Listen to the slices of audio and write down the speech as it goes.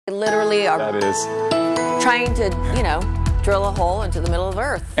They literally are trying to, drill a hole into the middle of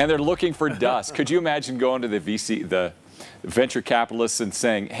Earth. And they're looking for dust. Could you imagine going to the venture capitalists and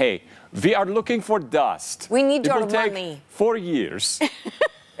saying, hey, we are looking for dust. We need it your will take money. 4 years,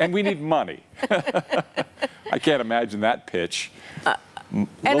 and we need money. I can't imagine that pitch.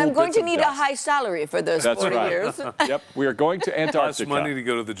 And I'm going to need a high salary for those 40 years. Yep, we are going to Antarctica. Costs money to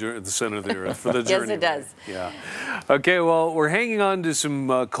go to the center of the Earth for the journey. Yes, it does. Yeah. Okay, well, we're hanging on to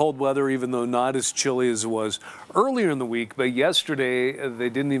some cold weather, even though not as chilly as it was earlier in the week. But yesterday, they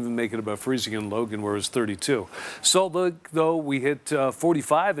didn't even make it above freezing in Logan, where it was 32. Salt Lake, though, we hit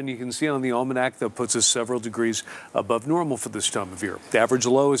 45, and you can see on the almanac that puts us several degrees above normal for this time of year. The average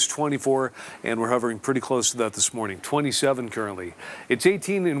low is 24, and we're hovering pretty close to that this morning. 27 currently. It's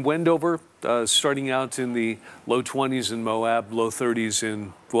 18 in Wendover, starting out in the low 20s in Moab, low 30s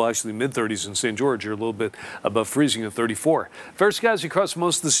in, well, actually mid-30s in St. George. You're a little bit above freezing at 34. Fair skies across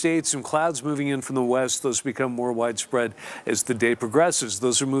most of the state. Some clouds moving in from the west. Those become more widespread as the day progresses.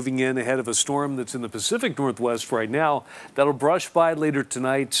 Those are moving in ahead of a storm that's in the Pacific Northwest right now. That'll brush by later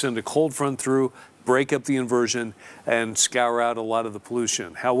tonight, send a cold front through, break up the inversion, and scour out a lot of the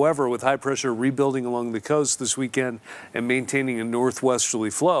pollution. However, with high pressure rebuilding along the coast this weekend and maintaining a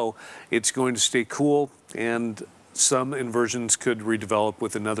northwesterly flow, it's going to stay cool, and some inversions could redevelop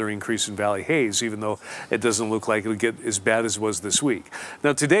with another increase in valley haze, even though it doesn't look like it'll get as bad as it was this week.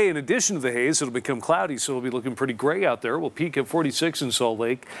 Now today, in addition to the haze, it'll become cloudy, so it'll be looking pretty gray out there. We'll peak at 46 in Salt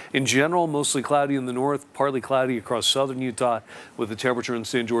Lake. In general, mostly cloudy in the north, partly cloudy across southern Utah, with the temperature in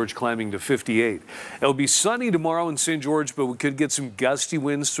St. George climbing to 58. It'll be sunny tomorrow in St. George, but we could get some gusty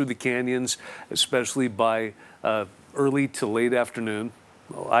winds through the canyons, especially by early to late afternoon.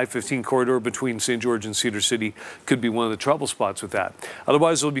 I-15 corridor between St. George and Cedar City could be one of the trouble spots with that.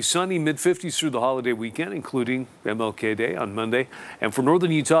 Otherwise, it'll be sunny, mid-50s through the holiday weekend, including MLK Day on Monday. And for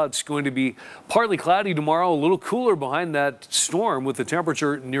northern Utah, it's going to be partly cloudy tomorrow, a little cooler behind that storm with the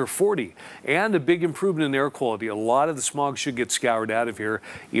temperature near 40. And a big improvement in air quality. A lot of the smog should get scoured out of here,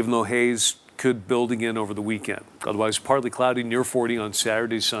 even though haze could build again over the weekend. Otherwise, partly cloudy near 40 on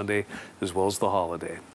Saturday, Sunday, as well as the holiday.